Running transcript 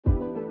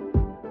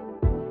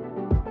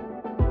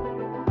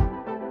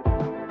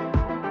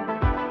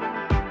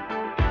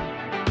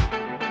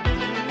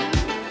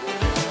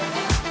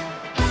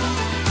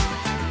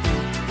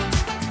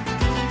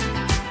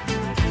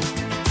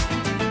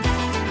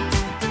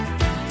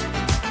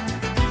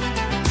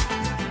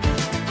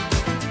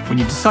When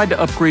you decide to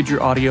upgrade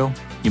your audio,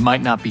 you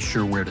might not be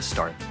sure where to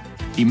start.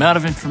 The amount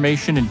of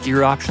information and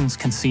gear options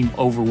can seem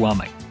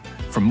overwhelming.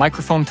 From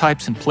microphone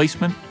types and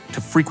placement,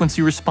 to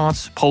frequency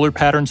response, polar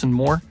patterns, and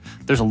more,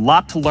 there's a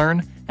lot to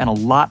learn and a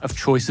lot of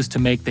choices to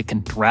make that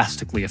can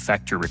drastically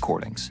affect your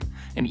recordings.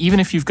 And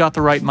even if you've got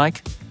the right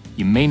mic,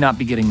 you may not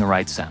be getting the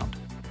right sound.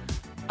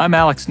 I'm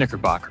Alex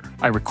Knickerbocker.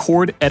 I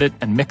record, edit,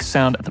 and mix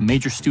sound at the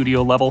major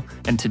studio level,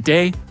 and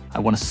today I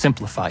want to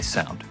simplify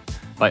sound.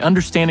 By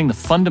understanding the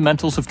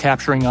fundamentals of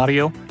capturing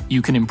audio,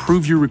 you can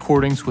improve your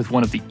recordings with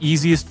one of the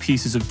easiest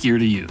pieces of gear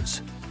to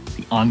use,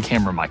 the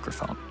on-camera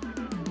microphone.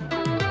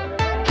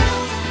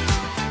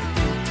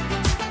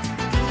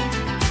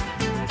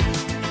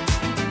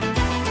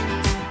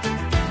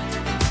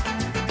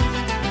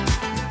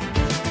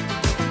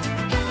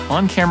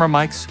 On-camera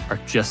mics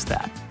are just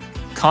that.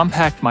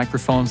 Compact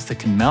microphones that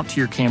can mount to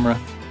your camera,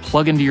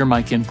 plug into your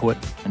mic input,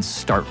 and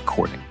start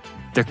recording.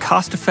 They're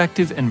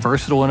cost-effective and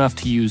versatile enough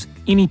to use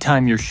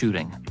anytime you're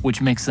shooting,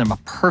 which makes them a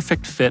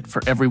perfect fit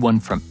for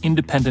everyone from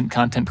independent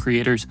content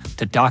creators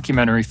to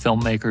documentary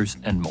filmmakers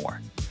and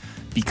more.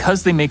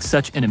 Because they make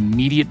such an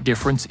immediate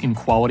difference in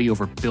quality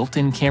over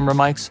built-in camera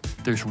mics,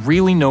 there's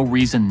really no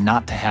reason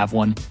not to have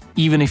one,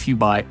 even if you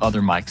buy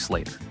other mics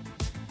later.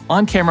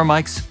 On-camera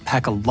mics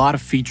pack a lot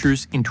of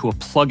features into a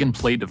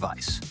plug-and-play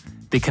device.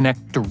 They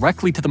connect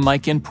directly to the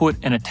mic input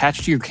and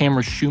attach to your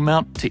camera's shoe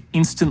mount to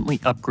instantly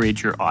upgrade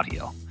your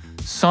audio.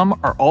 Some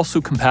are also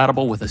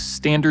compatible with a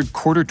standard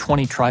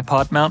 1/4-20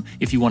 tripod mount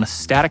if you want a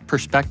static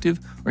perspective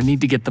or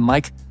need to get the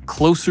mic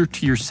closer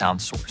to your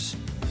sound source.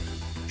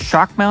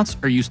 Shock mounts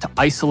are used to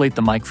isolate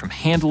the mic from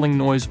handling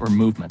noise or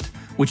movement,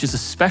 which is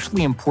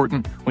especially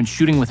important when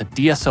shooting with a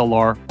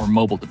DSLR or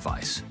mobile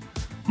device.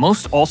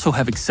 Most also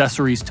have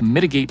accessories to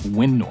mitigate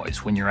wind noise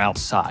when you're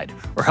outside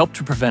or help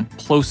to prevent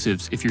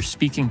plosives if you're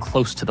speaking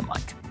close to the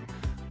mic.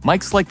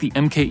 Mics like the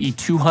MKE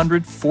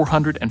 200,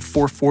 400, and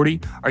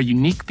 440 are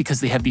unique because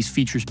they have these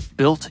features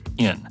built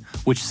in,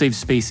 which saves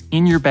space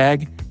in your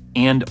bag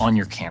and on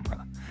your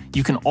camera.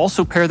 You can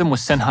also pair them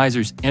with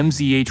Sennheiser's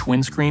MZH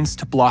windscreens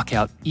to block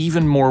out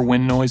even more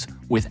wind noise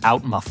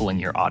without muffling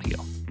your audio.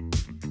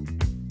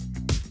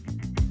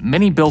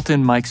 Many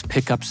built-in mics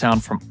pick up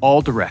sound from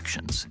all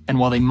directions, and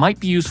while they might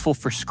be useful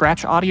for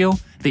scratch audio,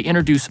 they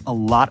introduce a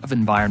lot of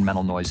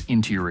environmental noise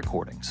into your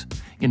recordings.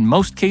 In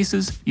most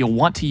cases, you'll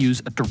want to use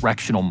a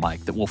directional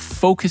mic that will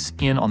focus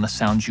in on the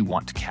sounds you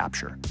want to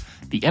capture.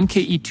 The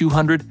MKE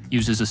 200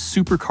 uses a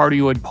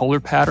supercardioid polar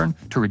pattern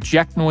to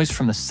reject noise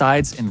from the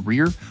sides and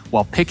rear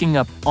while picking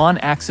up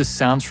on-axis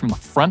sounds from the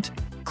front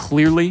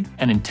clearly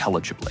and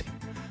intelligibly.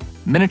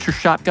 Miniature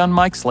shotgun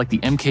mics like the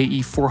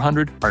MKE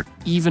 400 are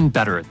even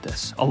better at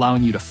this,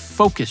 allowing you to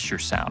focus your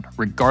sound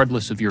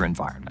regardless of your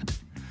environment.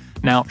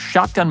 Now,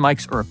 shotgun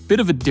mics are a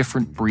bit of a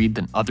different breed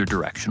than other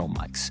directional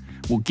mics.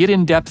 We'll get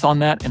in depth on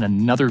that in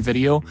another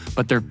video,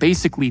 but they're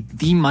basically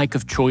the mic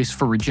of choice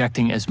for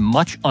rejecting as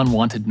much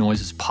unwanted noise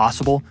as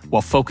possible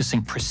while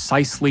focusing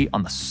precisely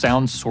on the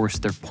sound source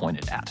they're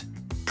pointed at.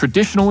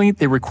 Traditionally,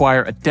 they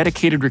require a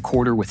dedicated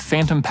recorder with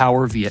phantom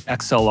power via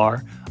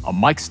XLR, a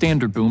mic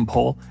stand or boom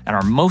pole, and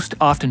are most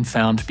often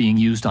found being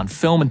used on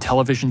film and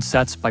television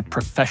sets by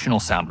professional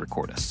sound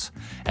recordists.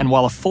 And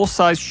while a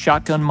full-size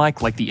shotgun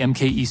mic like the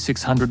MKE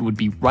 600 would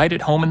be right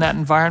at home in that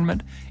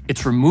environment,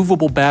 its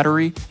removable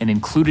battery and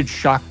included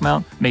shock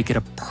mount make it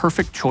a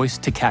perfect choice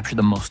to capture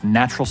the most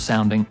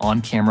natural-sounding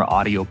on-camera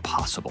audio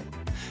possible.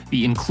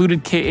 The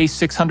included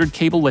KA600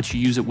 cable lets you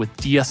use it with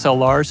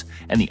DSLRs,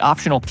 and the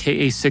optional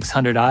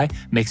KA600i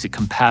makes it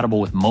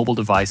compatible with mobile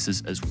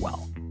devices as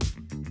well.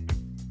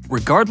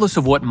 Regardless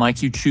of what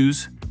mic you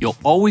choose, you'll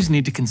always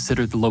need to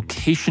consider the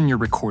location you're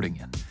recording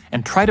in,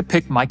 and try to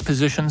pick mic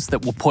positions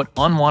that will put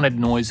unwanted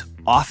noise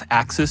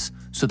off-axis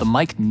so the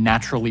mic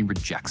naturally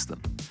rejects them.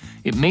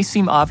 It may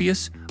seem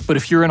obvious, but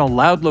if you're in a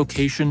loud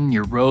location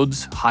near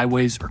roads,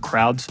 highways, or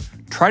crowds,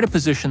 try to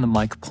position the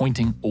mic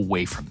pointing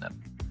away from them.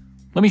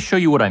 Let me show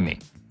you what I mean.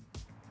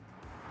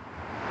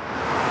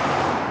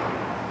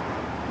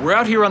 We're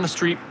out here on the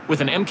street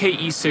with an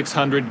MKE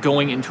 600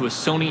 going into a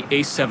Sony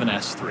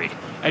a7S III.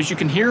 As you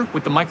can hear,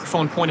 with the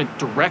microphone pointed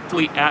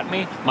directly at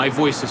me, my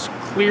voice is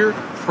clear,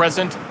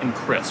 present, and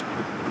crisp.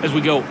 As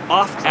we go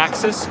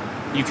off-axis,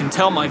 you can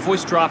tell my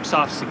voice drops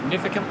off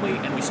significantly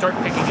and we start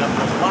picking up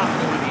a lot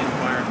more of the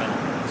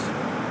environmental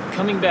noise.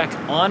 Coming back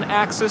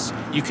on-axis,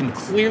 you can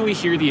clearly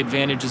hear the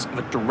advantages of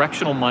a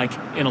directional mic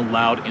in a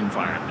loud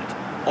environment.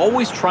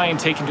 Always try and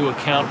take into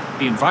account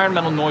the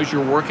environmental noise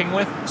you're working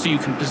with so you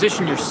can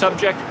position your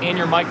subject and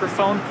your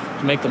microphone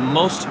to make the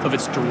most of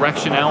its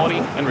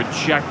directionality and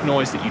reject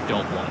noise that you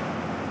don't want.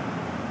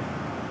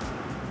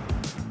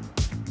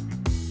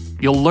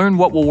 You'll learn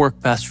what will work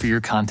best for your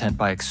content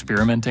by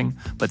experimenting,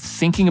 but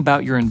thinking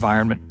about your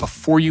environment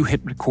before you hit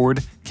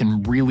record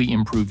can really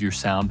improve your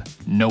sound,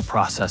 no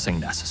processing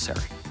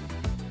necessary.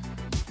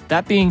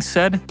 That being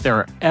said, there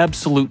are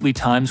absolutely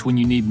times when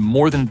you need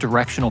more than a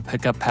directional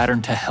pickup pattern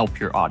to help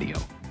your audio.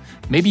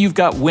 Maybe you've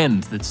got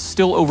wind that's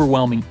still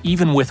overwhelming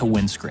even with a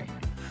windscreen.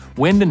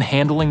 Wind and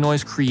handling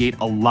noise create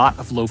a lot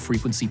of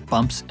low-frequency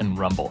bumps and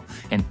rumble,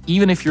 and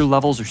even if your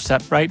levels are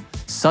set right,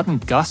 sudden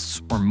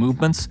gusts or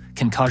movements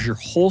can cause your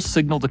whole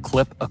signal to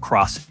clip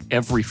across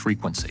every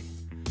frequency.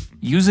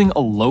 Using a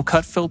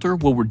low-cut filter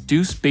will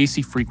reduce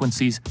bassy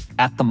frequencies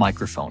at the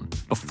microphone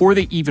before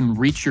they even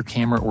reach your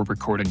camera or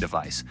recording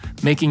device,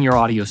 making your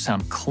audio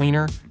sound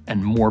cleaner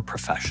and more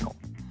professional.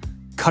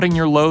 Cutting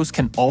your lows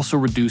can also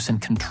reduce and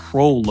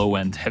control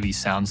low-end heavy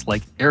sounds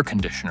like air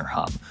conditioner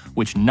hum,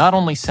 which not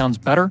only sounds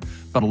better,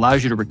 but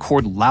allows you to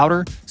record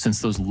louder since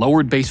those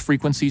lowered bass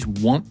frequencies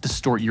won't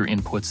distort your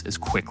inputs as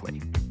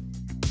quickly.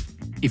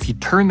 If you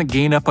turn the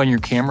gain up on your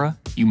camera,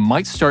 you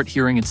might start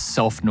hearing its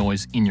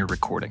self-noise in your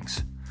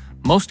recordings.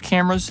 Most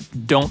cameras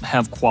don't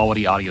have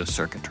quality audio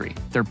circuitry.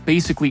 They're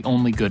basically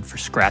only good for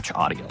scratch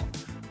audio.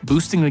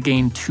 Boosting the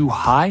gain too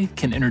high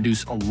can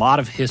introduce a lot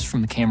of hiss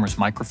from the camera's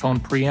microphone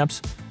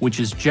preamps, which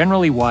is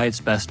generally why it's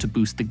best to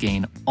boost the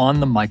gain on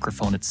the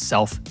microphone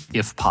itself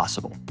if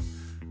possible.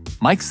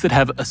 Mics that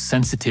have a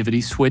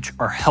sensitivity switch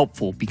are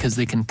helpful because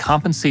they can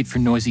compensate for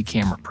noisy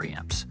camera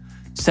preamps.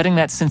 Setting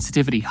that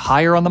sensitivity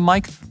higher on the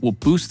mic will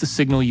boost the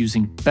signal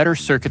using better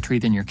circuitry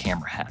than your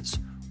camera has.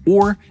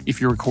 Or,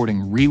 if you're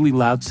recording really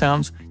loud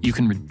sounds, you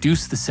can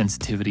reduce the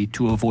sensitivity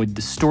to avoid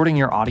distorting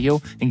your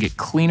audio and get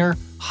cleaner,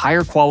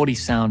 higher quality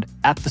sound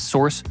at the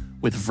source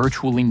with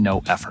virtually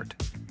no effort.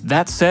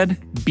 That said,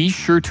 be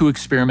sure to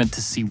experiment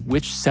to see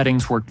which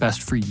settings work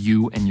best for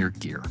you and your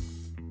gear.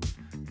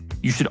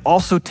 You should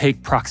also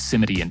take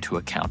proximity into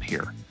account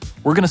here.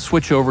 We're going to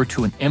switch over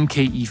to an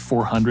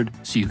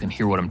MKE400 so you can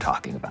hear what I'm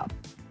talking about.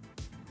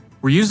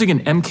 We're using an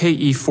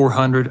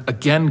MKE400,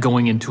 again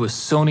going into a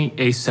Sony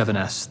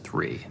a7S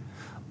III.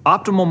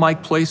 Optimal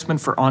mic placement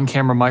for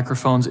on-camera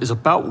microphones is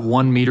about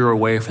 1 meter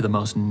away for the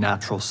most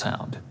natural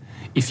sound.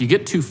 If you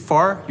get too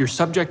far, your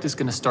subject is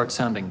going to start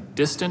sounding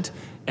distant,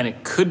 and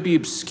it could be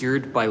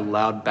obscured by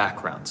loud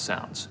background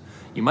sounds.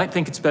 You might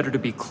think it's better to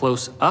be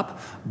close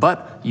up,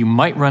 but you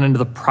might run into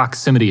the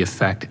proximity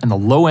effect, and the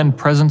low-end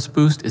presence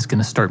boost is going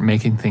to start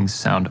making things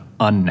sound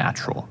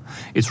unnatural.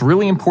 It's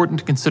really important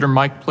to consider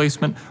mic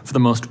placement for the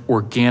most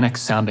organic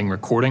sounding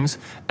recordings,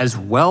 as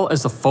well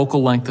as the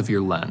focal length of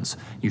your lens.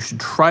 You should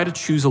try to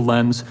choose a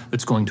lens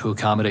that's going to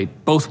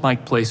accommodate both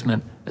mic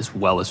placement as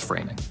well as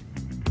framing.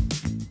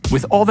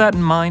 With all that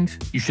in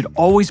mind, you should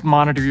always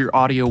monitor your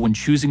audio when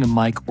choosing a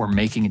mic or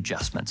making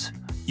adjustments.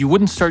 You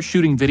wouldn't start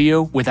shooting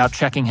video without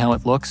checking how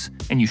it looks,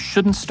 and you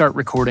shouldn't start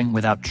recording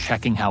without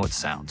checking how it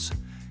sounds.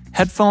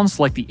 Headphones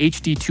like the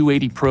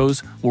HD280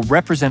 Pros will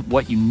represent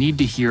what you need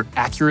to hear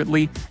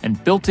accurately,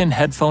 and built-in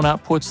headphone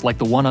outputs like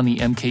the one on the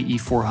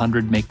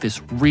MKE400 make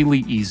this really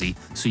easy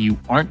so you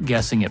aren't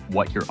guessing at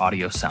what your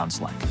audio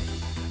sounds like.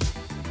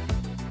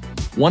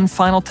 One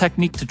final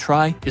technique to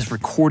try is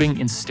recording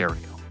in stereo.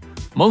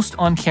 Most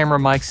on-camera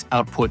mics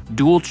output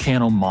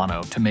dual-channel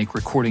mono to make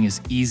recording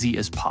as easy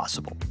as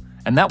possible.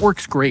 And that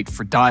works great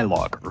for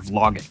dialogue or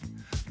vlogging.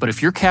 But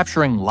if you're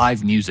capturing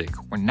live music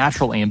or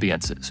natural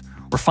ambiences,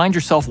 or find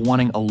yourself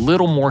wanting a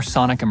little more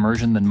sonic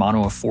immersion than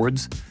mono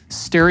affords,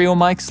 stereo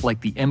mics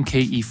like the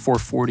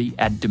MKE440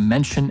 add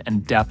dimension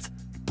and depth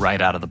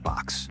right out of the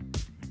box.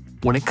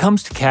 When it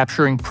comes to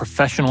capturing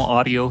professional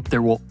audio,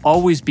 there will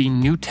always be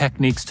new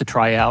techniques to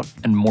try out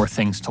and more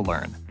things to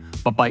learn.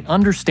 But by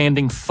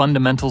understanding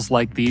fundamentals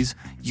like these,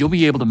 you'll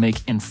be able to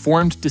make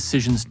informed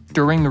decisions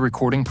during the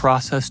recording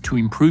process to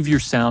improve your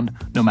sound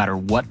no matter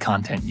what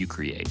content you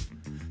create.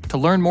 To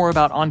learn more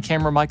about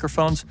on-camera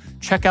microphones,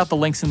 check out the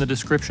links in the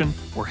description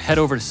or head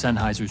over to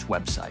Sennheiser's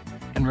website.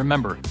 And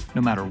remember,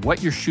 no matter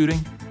what you're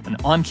shooting, an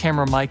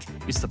on-camera mic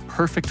is the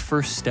perfect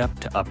first step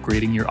to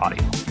upgrading your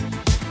audio.